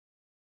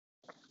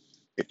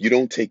If you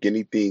don't take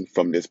anything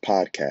from this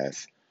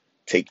podcast,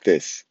 take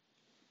this.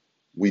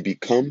 We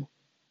become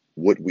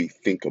what we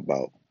think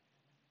about.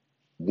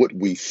 What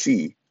we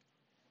see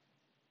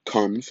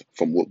comes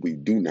from what we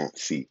do not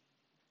see.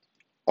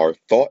 Our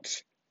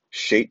thoughts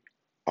shape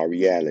our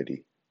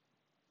reality.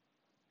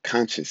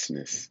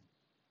 Consciousness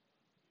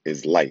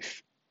is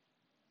life.